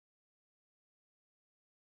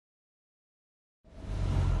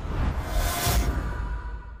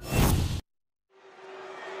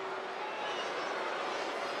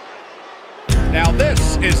Now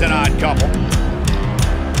this is an odd couple. The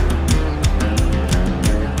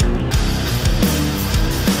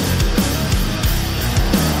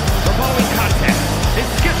following contest is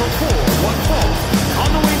scheduled for one fall. On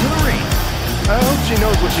the way to the ring. I hope she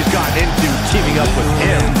knows what she's gotten into teaming up with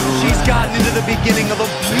him. She's gotten into the beginning of a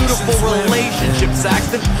beautiful relationship,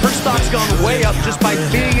 Saxton. Her stock's gone way up just by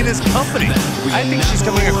being in his company. I think she's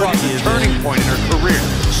coming across a turning point in her career.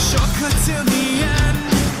 Shortcut till the end,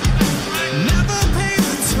 never paid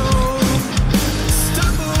the toll.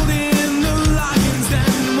 Stumbled in the lion's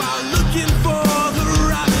den while looking for the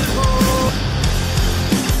rabbit hole.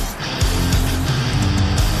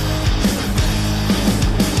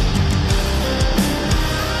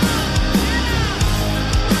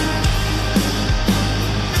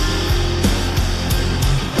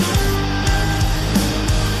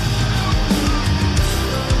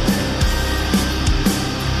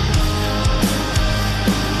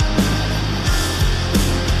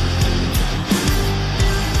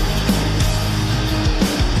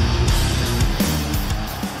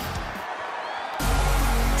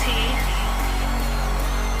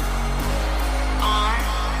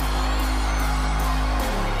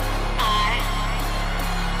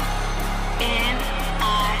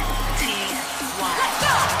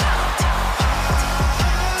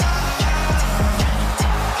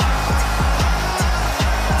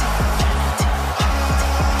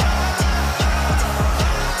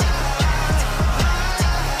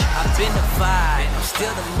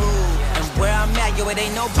 Feel the mood, and where I'm at, yo, it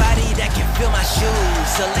ain't nobody that can feel my shoes.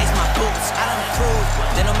 So lace my boots, I don't prove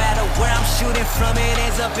that no matter where I'm shooting from, it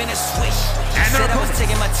ends up in a swish. Said I was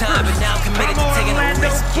taking my time, but now I'm committed to taking a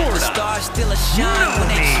risk. The stars still a shine when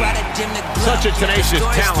they try to dim the glow. Such a tenacious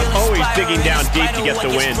talent, always digging down deep to get the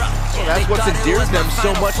win. Well, that's what's endeared them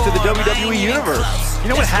so much to the WWE Universe. You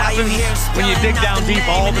know what happens when you dig down deep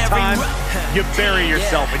all the time? You bury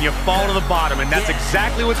yourself and you fall to the bottom, and that's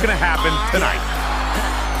exactly what's going to happen tonight.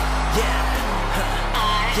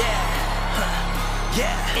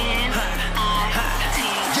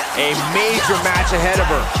 A major match ahead of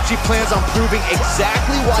her. She plans on proving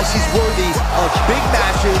exactly why she's worthy of big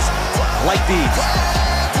matches like these.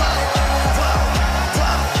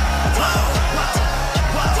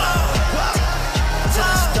 To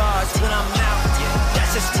the stars when I'm out,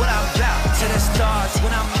 that's just what I'm about. To the stars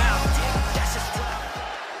when I'm out, that's just what I'm.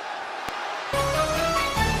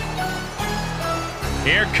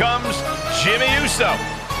 Here comes Jimmy Uso,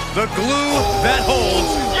 the glue that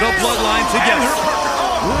holds the bloodline together.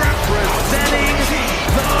 Representing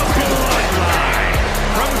the bloodline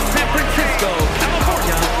from San Francisco,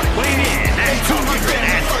 California, weighing in at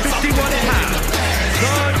 251 pounds,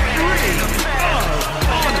 the Dream of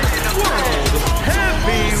Honor World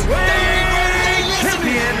Heavyweight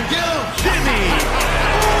Champion, Jimmy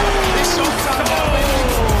Uso.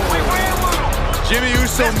 Jimmy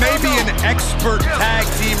Uso may be an expert tag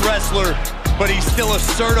team wrestler, but he's still a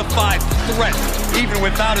certified threat, even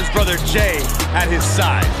without his brother Jay at his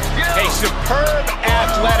side. A superb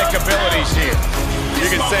athletic abilities here. You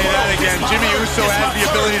can say that again. Jimmy Uso has the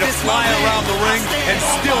ability to fly around the ring and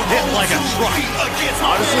still hit like a truck.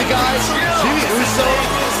 Honestly, guys, Jimmy Uso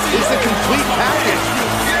is the complete package.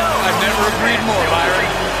 I've never agreed more, Byron.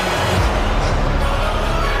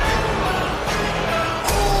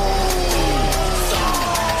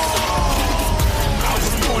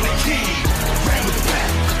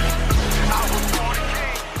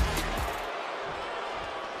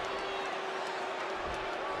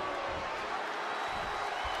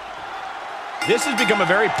 This has become a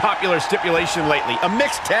very popular stipulation lately, a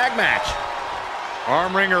mixed tag match.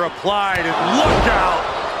 Arm wringer applied, and look out!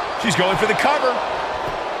 She's going for the cover.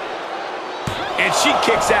 And she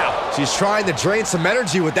kicks out. She's trying to drain some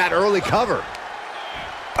energy with that early cover.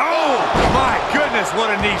 Oh, my goodness, what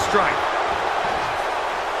a knee strike.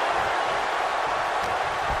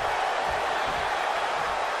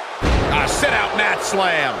 A sit-out mat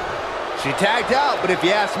slam. She tagged out, but if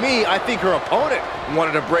you ask me, I think her opponent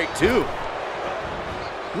wanted a break too.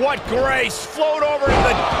 What grace! Float over to the...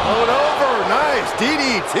 Float over, nice,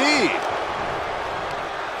 DDT.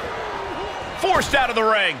 Forced out of the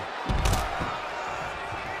ring.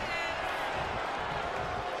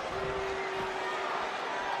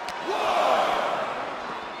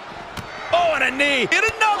 Oh, and a knee. And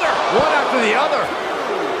another! One after the other.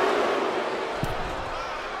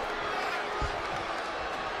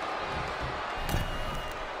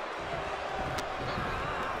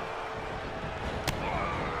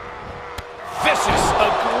 Vicious,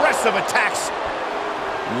 aggressive attacks.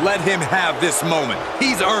 Let him have this moment.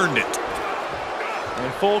 He's earned it.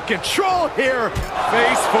 In full control here.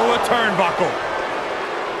 Face full of turnbuckle.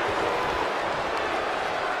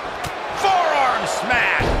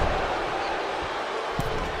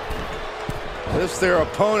 Lifts their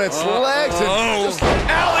opponent's legs and just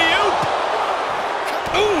Alley-oop!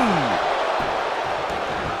 Ooh!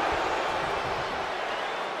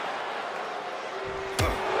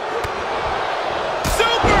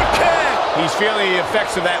 Super kick! He's feeling the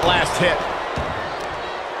effects of that last hit.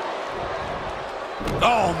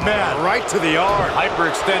 Oh, man. Right to the arm.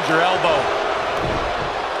 Hyperextend your elbow.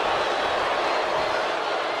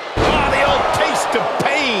 Oh, the old taste of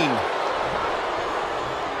pain.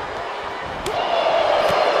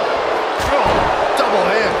 double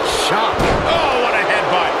hand chop. Oh, what a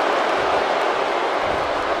headbutt.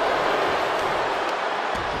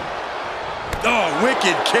 Oh,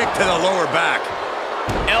 wicked kick to the lower back.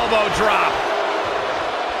 Elbow drop.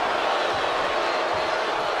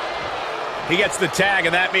 He gets the tag,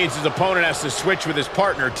 and that means his opponent has to switch with his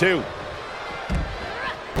partner, too.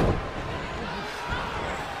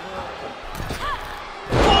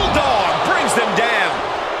 Bulldog brings them down.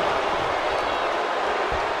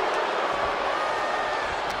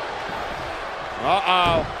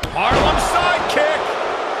 Uh-oh. Harlem sidekick.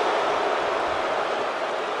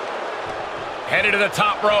 Headed to the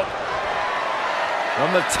top rope.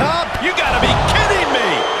 From the top. You gotta be kidding me.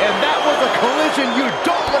 And that was a collision you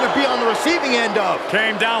don't want to be on the receiving end of.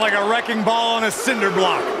 Came down like a wrecking ball on a cinder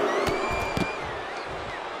block.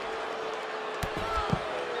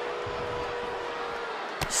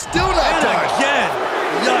 Still not And done. again.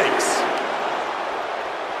 Yikes.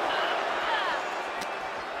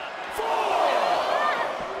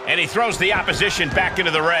 And he throws the opposition back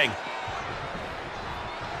into the ring.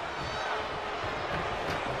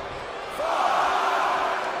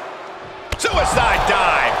 Suicide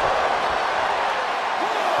dive.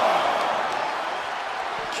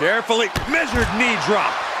 Carefully measured knee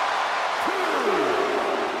drop.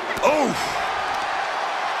 Oh.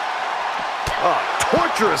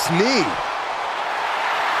 Torturous knee.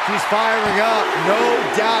 She's firing up, no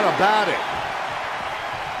doubt about it.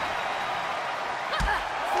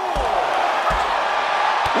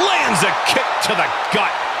 Lands a kick to the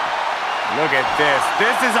gut. Look at this.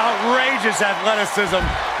 This is outrageous athleticism.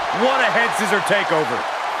 What a head scissor takeover.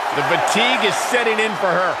 The fatigue is setting in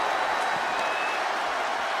for her.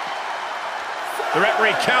 The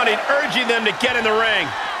referee counting, urging them to get in the ring.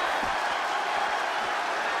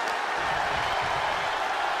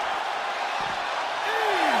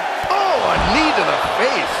 Oh, a knee to the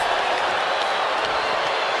face.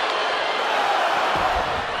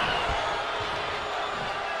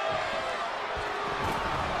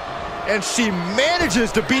 And she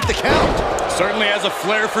manages to beat the count. Certainly has a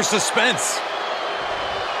flair for suspense.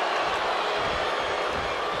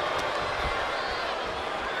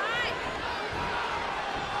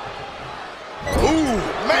 Ooh,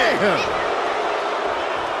 man.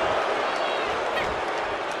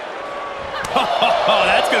 Oh,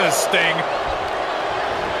 that's gonna sting.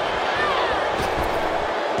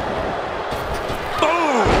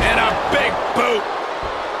 Boom! And a big boot.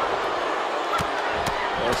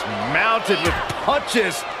 Just mounted with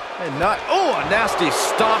punches and not, oh, a nasty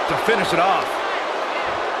stop to finish it off.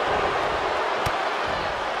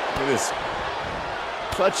 Look at this.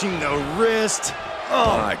 Clutching the wrist.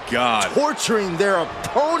 Oh, my God. Torturing their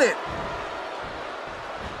opponent.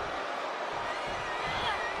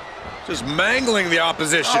 Just mangling the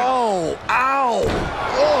opposition. Oh, ow.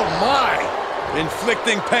 Oh, my.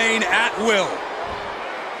 Inflicting pain at will.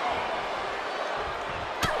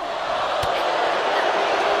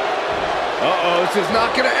 Uh-oh, this is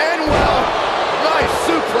not going to end well. Nice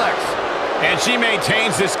suplex. And she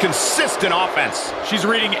maintains this consistent offense. She's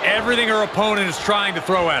reading everything her opponent is trying to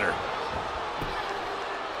throw at her.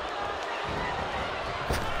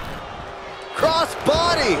 Cross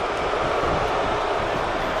body.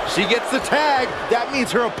 She gets the tag. That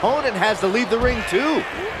means her opponent has to leave the ring too.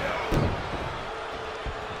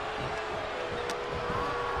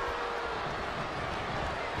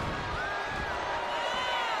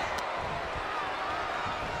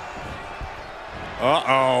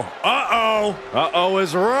 Uh-oh. Uh-oh. Uh-oh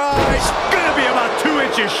is right. It's gonna be about 2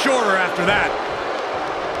 inches shorter after that.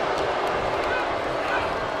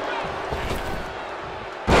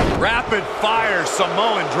 Rapid fire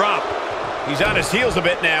Samoan drop. He's on his heels a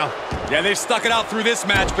bit now. Yeah, they've stuck it out through this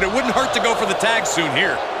match, but it wouldn't hurt to go for the tag soon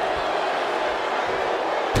here.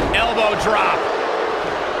 Elbow drop.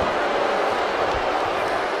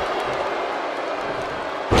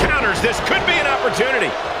 Counters. This could be an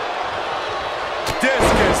opportunity.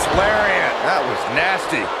 Discus lariat. That was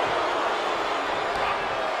nasty.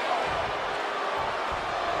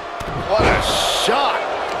 What a shot.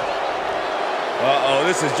 Uh-oh,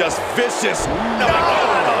 this is just vicious. No,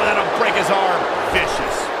 that'll break his arm.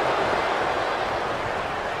 Vicious.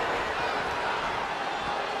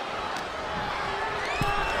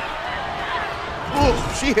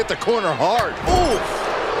 she hit the corner hard. Ooh.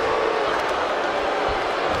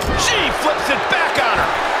 She flips it back on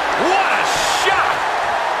her. What a shot!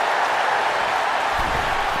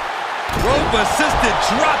 Rope-assisted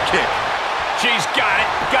drop kick. She's got it.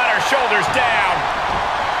 Got her shoulders down.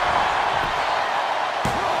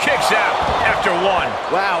 Kicks out after one.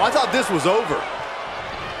 Wow, I thought this was over.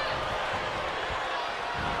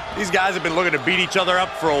 These guys have been looking to beat each other up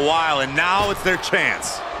for a while, and now it's their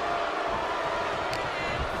chance.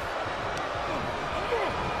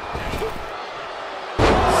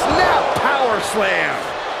 Snap power slam.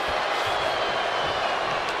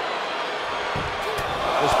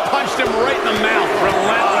 Just punched him right in the mouth.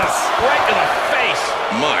 Relentless. Right to the face.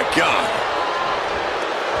 My God.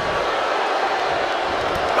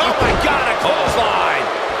 Oh my God, a clothesline.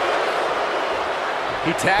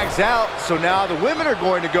 He tags out, so now the women are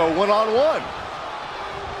going to go one-on-one.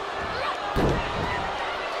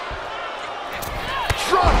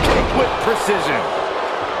 Drop kick with precision.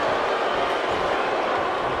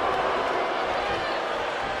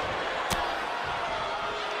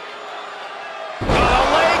 A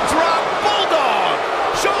leg drop, bulldog.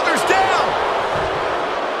 Shoulders down.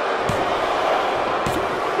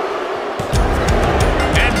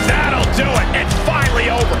 And that'll do it. It's finally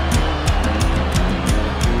over.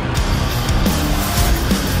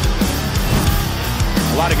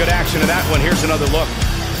 A lot of good action in that one. Here's another look.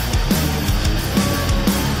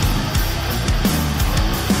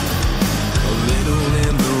 A little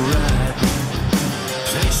in the right,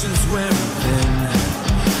 patience wearing thin.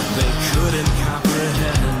 They couldn't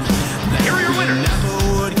comprehend that Here are your winners. never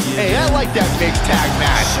would give Hey, I like that mixed tag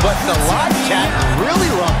match, but the live chat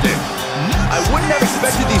really loved it. I wouldn't have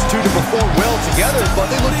expected these two to perform well together, but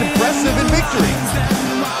they looked impressive in victory.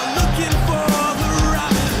 while looking for